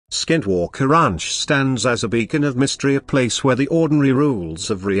Skinwalker Ranch stands as a beacon of mystery, a place where the ordinary rules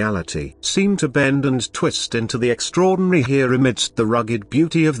of reality seem to bend and twist into the extraordinary. Here amidst the rugged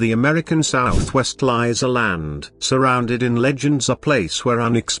beauty of the American Southwest lies a land surrounded in legends, a place where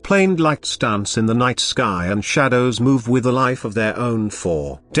unexplained lights dance in the night sky and shadows move with a life of their own.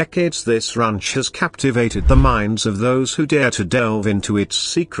 For decades this ranch has captivated the minds of those who dare to delve into its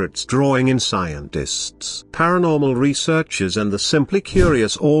secrets, drawing in scientists, paranormal researchers and the simply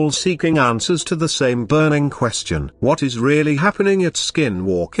curious, all seeking answers to the same burning question: what is really happening at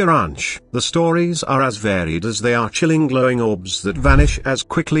Skinwalker Ranch? The stories are as varied as they are chilling, glowing orbs that vanish as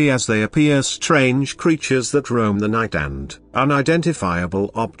quickly as they appear, strange creatures that roam the night, and unidentifiable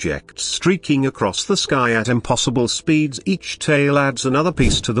objects streaking across the sky at impossible speeds. Each tale adds another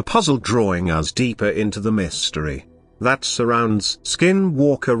piece to the puzzle, drawing us deeper into the mystery that surrounds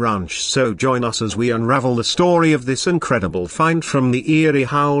Skinwalker Ranch. So join us as we unravel the story of this incredible find, from the eerie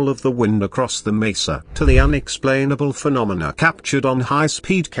howl of the wind across the mesa to the unexplainable phenomena captured on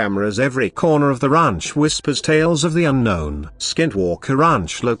high-speed cameras. Every corner of the ranch whispers tales of the unknown. Skinwalker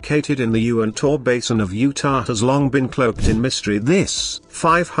Ranch, located in the Uinta Basin of Utah, has long been cloaked in mystery. This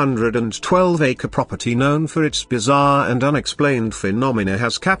 512-acre property, known for its bizarre and unexplained phenomena,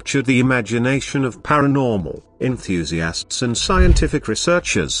 has captured the imagination of paranormal enthusiasts and scientific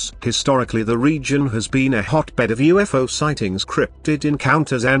researchers. Historically, the region has been a hotbed of UFO sightings, cryptid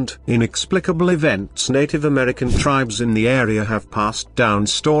encounters, and inexplicable events. Native American tribes in the area have passed down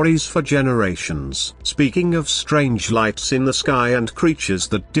stories for generations, speaking of strange lights in the sky and creatures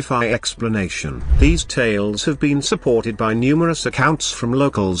that defy explanation. These tales have been supported by numerous accounts from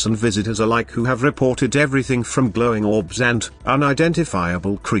locals and visitors alike, who have reported everything from glowing orbs and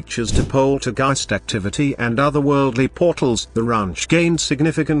unidentifiable creatures to poltergeist activity and otherworldly portals. The ranch gained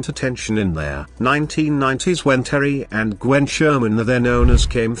significant attention in their 1990s when Terry and Gwen Sherman, they're known as,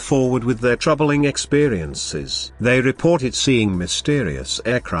 came forward with their troubling experiences. They reported seeing mysterious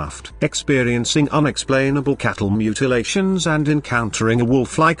aircraft, experiencing unexplainable cattle mutilations, and encountering a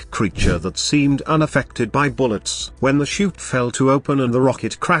wolf-like creature that seemed unaffected by bullets. When the chute fell to open and the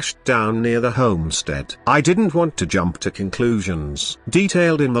rocket crashed down near the homestead, I didn't want to jump to conclusions.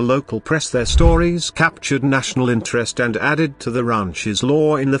 Detailed in the local press, their stories captured national interest and added to the ranch's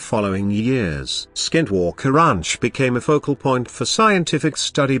lore in the following years. Skinwalker Ranch became a focal point for scientific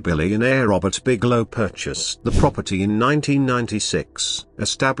study. Billionaire Robert Bigelow purchased the property in 1996,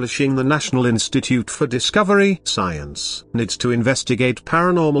 establishing the National Institute for Discovery Science (NIDS) to investigate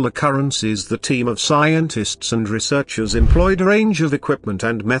paranormal occurrences. The team of scientists and researchers employed a range of equipment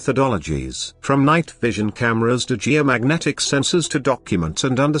and methodologies, from night vision cameras to geomagnetic sensors, to document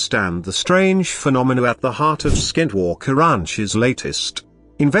and understand the strange phenomena at the heart of Skinwalker Ranch's latest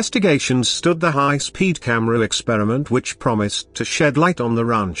investigations stood the high-speed camera experiment, which promised to shed light on the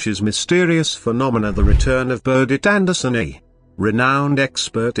ranch's mysterious phenomena. The return of Burdett Anderson, a renowned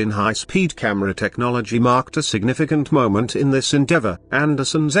expert in high-speed camera technology, marked a significant moment in this endeavor.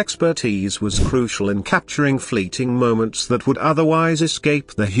 Anderson's expertise was crucial in capturing fleeting moments that would otherwise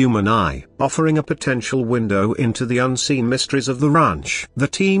escape the human eye, offering a potential window into the unseen mysteries of the ranch. The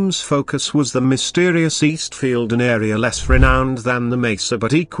team's focus was the mysterious Eastfield, an area less renowned than the mesa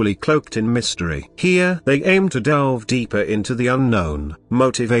but equally cloaked in mystery. Here, they aimed to delve deeper into the unknown,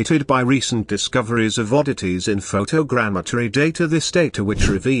 motivated by recent discoveries of oddities in photogrammetry data. This data, which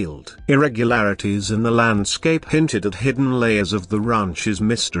revealed irregularities in the landscape, hinted at hidden layers of the ranch's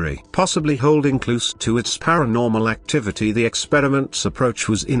mystery, possibly holding clues to its paranormal activity. The experiment's approach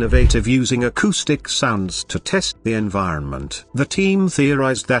was innovative, using acoustic sounds to test the environment. The team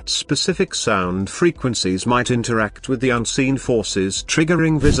theorized that specific sound frequencies might interact with the unseen forces,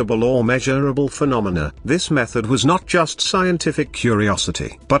 triggering visible or measurable phenomena. This method was not just scientific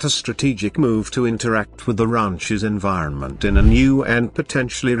curiosity, but a strategic move to interact with the ranch's environment in a new and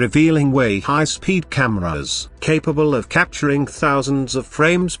potentially revealing way. High-speed cameras, capable of capturing thousands of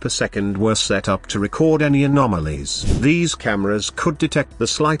frames per second, were set up to record any anomalies. These cameras could detect the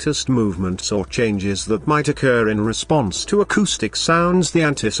slightest movements or changes that might occur in response to acoustic sounds. The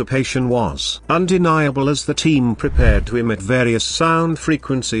anticipation was undeniable as the team prepared to emit various sound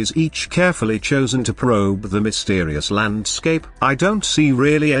frequencies, each carefully chosen to probe the mysterious landscape. I don't see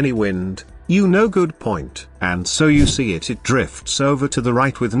really any wind. You know, good point. and so you see it drifts over to the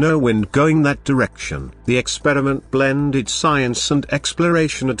right with no wind going that direction. The experiment blended science and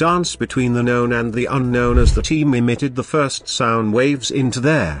exploration, a dance between the known and the unknown, as the team emitted the first sound waves into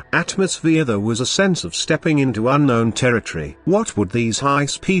their atmosphere. There was a sense of stepping into unknown territory. What would these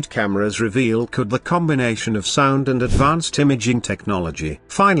high-speed cameras reveal? Could the combination of sound and advanced imaging technology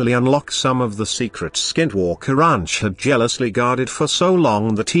finally unlock some of the secrets Skinwalker Ranch had jealously guarded for so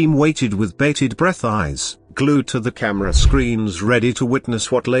long? The team waited with bated breath, eyes glued to the camera screens, ready to witness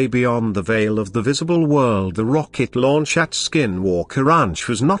what lay beyond the veil of the visible world. The rocket launch at Skinwalker Ranch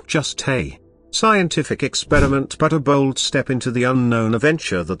was not just a scientific experiment, but a bold step into the unknown, a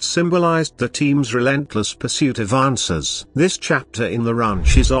venture that symbolized the team's relentless pursuit of answers. This chapter in the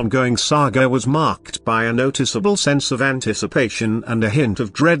ranch's ongoing saga was marked by a noticeable sense of anticipation and a hint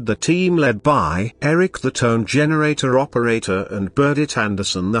of dread. The team, led by Eric, the tone generator operator, and Burdett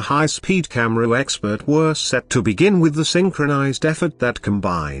Anderson, the high-speed camera expert, were set to begin with the synchronized effort that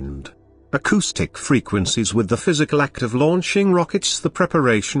combined acoustic frequencies with the physical act of launching rockets. The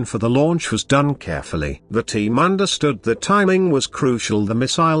preparation for the launch was done carefully. The team understood that timing was crucial. The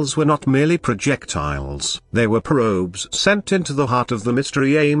missiles were not merely projectiles. They were probes sent into the heart of the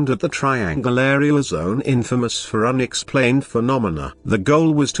mystery, aimed at the triangle area zone infamous for unexplained phenomena. The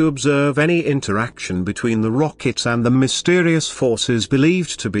goal was to observe any interaction between the rockets and the mysterious forces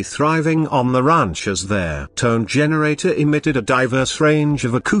believed to be thriving on the ranch, as their tone generator emitted a diverse range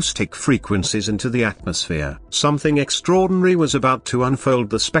of acoustic frequencies into the atmosphere. Something extraordinary was about to unfold.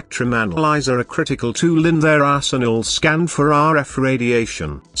 The spectrum analyzer, a critical tool in their arsenal, scanned for RF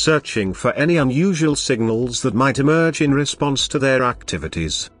radiation, searching for any unusual signals that might emerge in response to their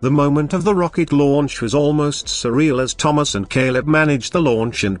activities. The moment of the rocket launch was almost surreal as Thomas and Caleb managed the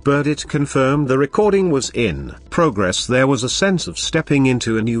launch and Burdett confirmed the recording was in progress. There was a sense of stepping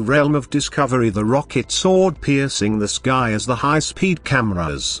into a new realm of discovery. The rocket soared, piercing the sky as the high-speed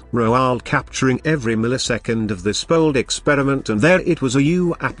cameras roared, capturing every millisecond of this bold experiment. And there it was, a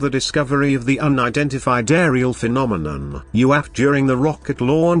UAP, the discovery of the unidentified aerial phenomenon. UAP during the rocket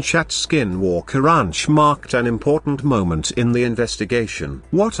launch at Skinwalker Ranch marked an important moment in the investigation.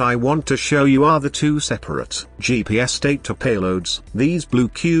 What I want to show you are the two separate GPS data payloads. These blue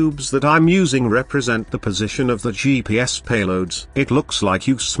cubes that I'm using represent the position of the GPS payloads. It looks like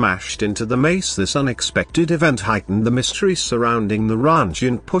you smashed into the M.A.T.S. This unexpected event heightened the mystery surrounding the ranch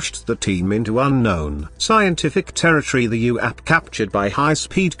and pushed the team into unknown scientific territory. The UAP, captured by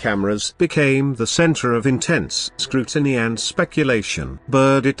high-speed cameras, became the center of intense scrutiny and speculation.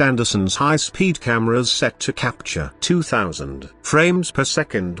 Burdett Anderson's high-speed cameras, set to capture 2,000 frames per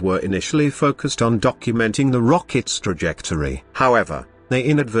second, were initially focused on documenting the rocket's trajectory. However, they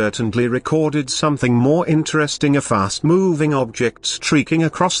inadvertently recorded something more interesting: a fast-moving object streaking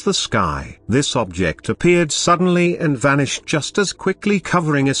across the sky. This object appeared suddenly and vanished just as quickly,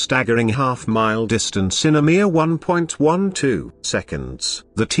 covering a staggering half-mile distance in a mere 1.12 seconds.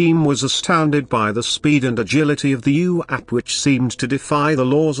 The team was astounded by the speed and agility of the UAP, which seemed to defy the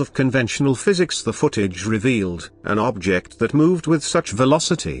laws of conventional physics. The footage revealed an object that moved with such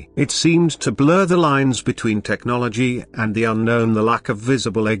velocity it seemed to blur the lines between technology and the unknown. The lack of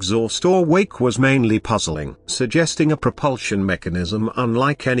visible exhaust or wake was mainly puzzling, suggesting a propulsion mechanism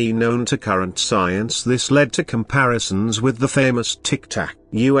unlike any known to current science. This led to comparisons with the famous Tic Tac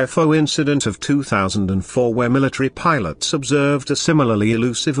UFO incident of 2004, where military pilots observed a similarly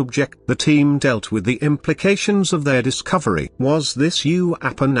elusive object. The team dealt with the implications of their discovery. Was this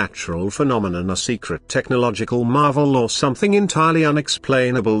UAP a natural phenomenon, a secret technological marvel, or something entirely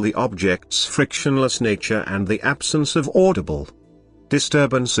unexplainable? The object's frictionless nature and the absence of audible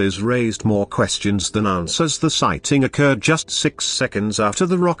disturbances raised more questions than answers. The sighting occurred just 6 seconds after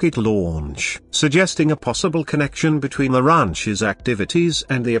the rocket launch, suggesting a possible connection between the ranch's activities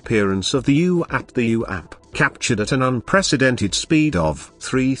and the appearance of the UAP. The UAP, captured at an unprecedented speed of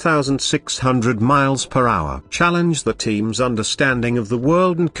 3,600 miles per hour, challenged the team's understanding of the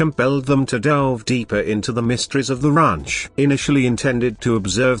world and compelled them to delve deeper into the mysteries of the ranch. Initially intended to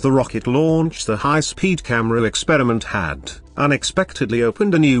observe the rocket launch, the high-speed camera experiment had unexpectedly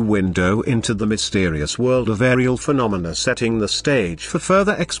opened a new window into the mysterious world of aerial phenomena, setting the stage for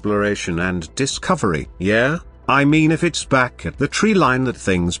further exploration and discovery. Yeah, I mean, if it's back at the tree line, that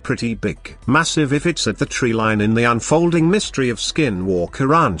thing's pretty big. Massive if it's at the tree line in the unfolding mystery of Skinwalker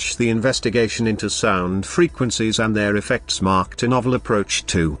Ranch. The investigation into sound frequencies and their effects marked a novel approach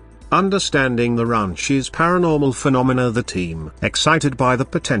to understanding the ranch's paranormal phenomena. The team, excited by the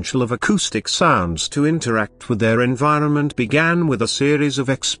potential of acoustic sounds to interact with their environment, began with a series of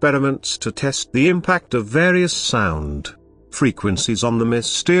experiments to test the impact of various sound frequencies on the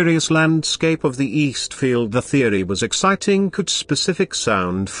mysterious landscape of the east field. The theory was exciting. Could specific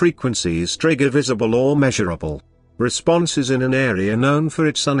sound frequencies trigger visible or measurable responses in an area known for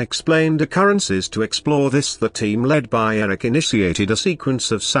its unexplained occurrences? To explore this, the team led by Eric initiated a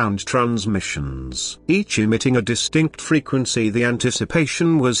sequence of sound transmissions, each emitting a distinct frequency. The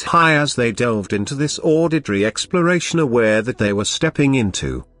anticipation was high as they delved into this auditory exploration, aware that they were stepping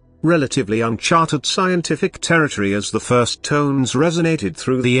into relatively uncharted scientific territory. As the first tones resonated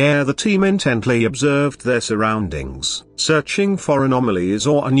through the air, the team intently observed their surroundings, searching for anomalies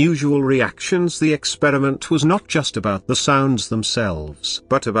or unusual reactions. The experiment was not just about the sounds themselves,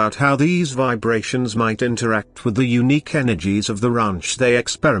 but about how these vibrations might interact with the unique energies of the ranch. They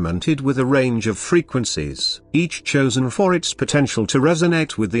experimented with a range of frequencies, each chosen for its potential to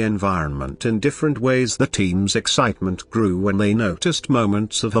resonate with the environment in different ways. The team's excitement grew when they noticed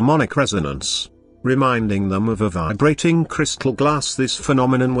moments of harmonic resonance, reminding them of a vibrating crystal glass. This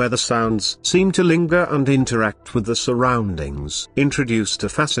phenomenon, where the sounds seem to linger and interact with the surroundings, introduced a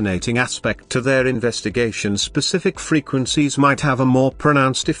fascinating aspect to their investigation. Specific frequencies might have a more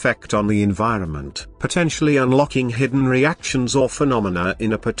pronounced effect on the environment, potentially unlocking hidden reactions or phenomena.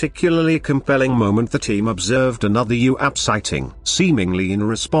 In a particularly compelling moment, the team observed another UAP sighting, seemingly in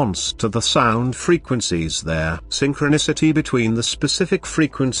response to the sound frequencies there. Synchronicity between the specific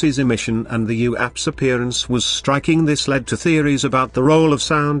frequency's emission and the UAP's appearance was striking. This led to theories about the role of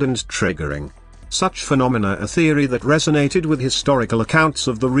sound and triggering such phenomena, a theory that resonated with historical accounts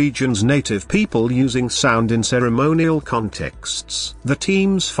of the region's native people using sound in ceremonial contexts. The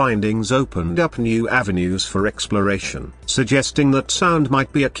team's findings opened up new avenues for exploration, suggesting that sound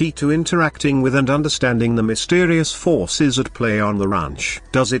might be a key to interacting with and understanding the mysterious forces at play on the ranch.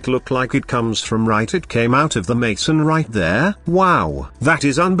 Does it look like it comes from right? It came out of the mason right there. Wow, that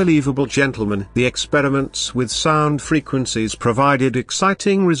is unbelievable, gentlemen. The experiments with sound frequencies provided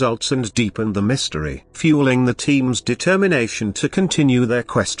exciting results and deepened the mystery, fueling the team's determination to continue their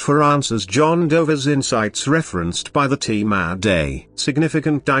quest for answers. John Dover's insights referenced by the team add a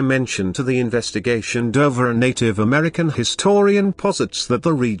significant dimension to the investigation. Dover, a Native American historian, posits that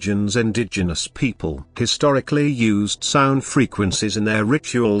the region's indigenous people historically used sound frequencies in their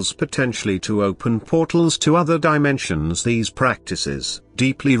rituals, potentially to open portals to other dimensions. These practices,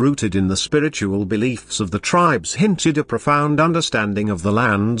 deeply rooted in the spiritual beliefs of the tribes, hinted a profound understanding of the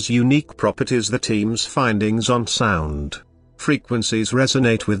land's unique properties. The team's findings on sound frequencies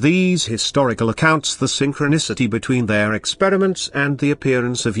resonate with these historical accounts. The synchronicity between their experiments and the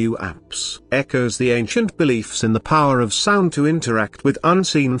appearance of UAPs echoes the ancient beliefs in the power of sound to interact with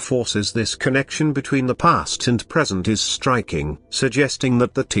unseen forces. This connection between the past and present is striking, suggesting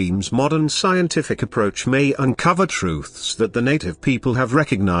that the team's modern scientific approach may uncover truths that the native people have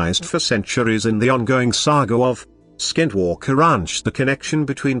recognized for centuries. In the ongoing saga of Skinwalker Ranch, the connection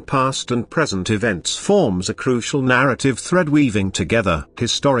between past and present events forms a crucial narrative thread, weaving together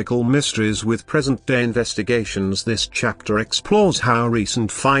historical mysteries with present-day investigations. This chapter explores how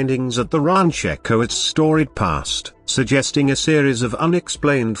recent findings at the ranch echo its storied past, suggesting a series of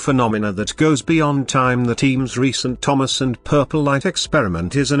unexplained phenomena that goes beyond time. The team's recent Thomas and Purple Light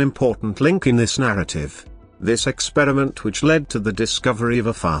experiment is an important link in this narrative. This experiment, which led to the discovery of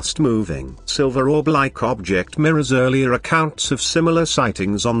a fast-moving silver orb-like object, mirrors earlier accounts of similar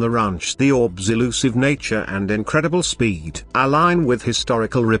sightings on the ranch. The orb's elusive nature and incredible speed align with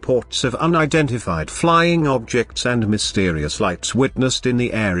historical reports of unidentified flying objects and mysterious lights witnessed in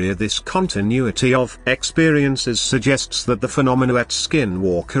the area. This continuity of experiences suggests that the phenomena at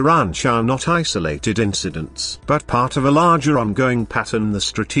Skinwalker Ranch are not isolated incidents, but part of a larger ongoing pattern. The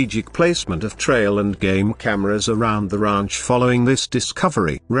strategic placement of trail and game cameras around the ranch following this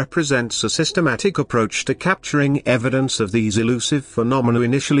discovery represents a systematic approach to capturing evidence of these elusive phenomena.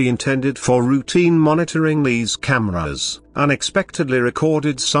 Initially intended for routine monitoring, these cameras unexpectedly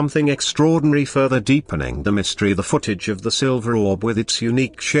recorded something extraordinary, further deepening the mystery. The footage of the silver orb, with its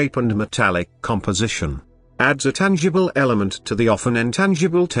unique shape and metallic composition, adds a tangible element to the often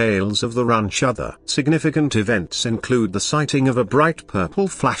intangible tales of the ranch. Other significant events include the sighting of a bright purple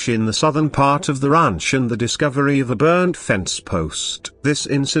flash in the southern part of the ranch and the discovery of a burnt fence post. This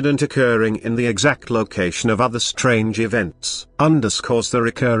incident, occurring in the exact location of other strange events, underscores the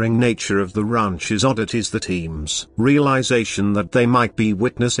recurring nature of the ranch's oddities. The team's realization that they might be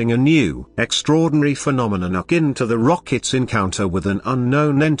witnessing a new, extraordinary phenomenon akin to the rocket's encounter with an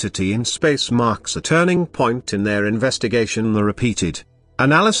unknown entity in space marks a turning point in their investigation. The repeated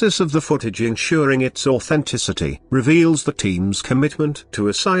Analysis of the footage ensuring its authenticity reveals the team's commitment to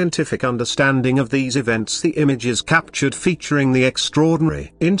a scientific understanding of these events. The images captured featuring the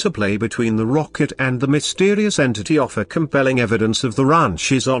extraordinary interplay between the rocket and the mysterious entity offer compelling evidence of the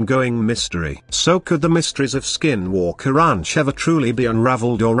ranch's ongoing mystery. So could the mysteries of Skinwalker Ranch ever truly be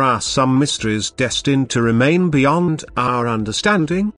unraveled, or are some mysteries destined to remain beyond our understanding?